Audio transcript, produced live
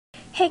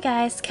Hey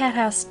guys,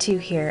 CatHouse2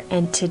 here,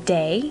 and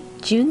today,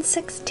 June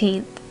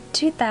 16th,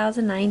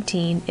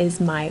 2019, is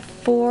my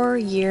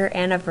 4-year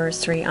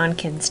anniversary on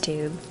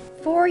Kinztube.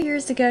 4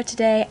 years ago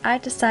today, I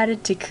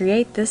decided to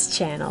create this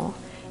channel,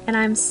 and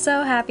I'm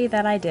so happy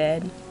that I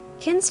did.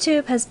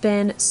 Kinztube has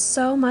been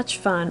so much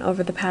fun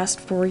over the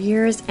past 4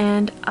 years,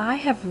 and I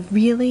have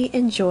really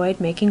enjoyed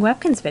making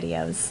Webkinz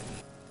videos.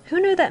 Who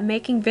knew that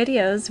making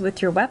videos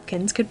with your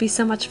Webkinz could be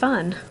so much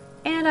fun?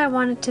 And I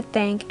wanted to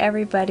thank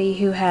everybody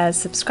who has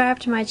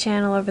subscribed to my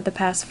channel over the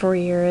past 4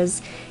 years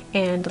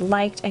and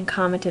liked and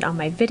commented on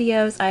my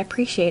videos. I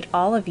appreciate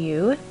all of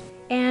you,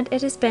 and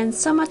it has been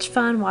so much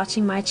fun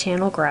watching my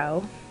channel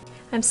grow.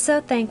 I'm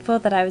so thankful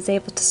that I was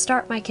able to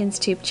start my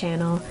Kinztube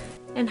channel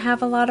and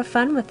have a lot of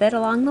fun with it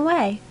along the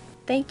way.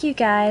 Thank you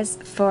guys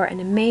for an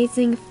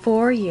amazing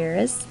 4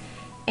 years,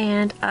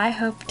 and I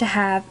hope to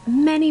have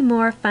many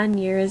more fun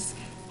years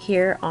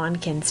here on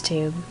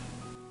Kinztube.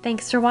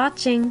 Thanks for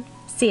watching.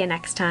 See you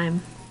next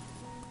time.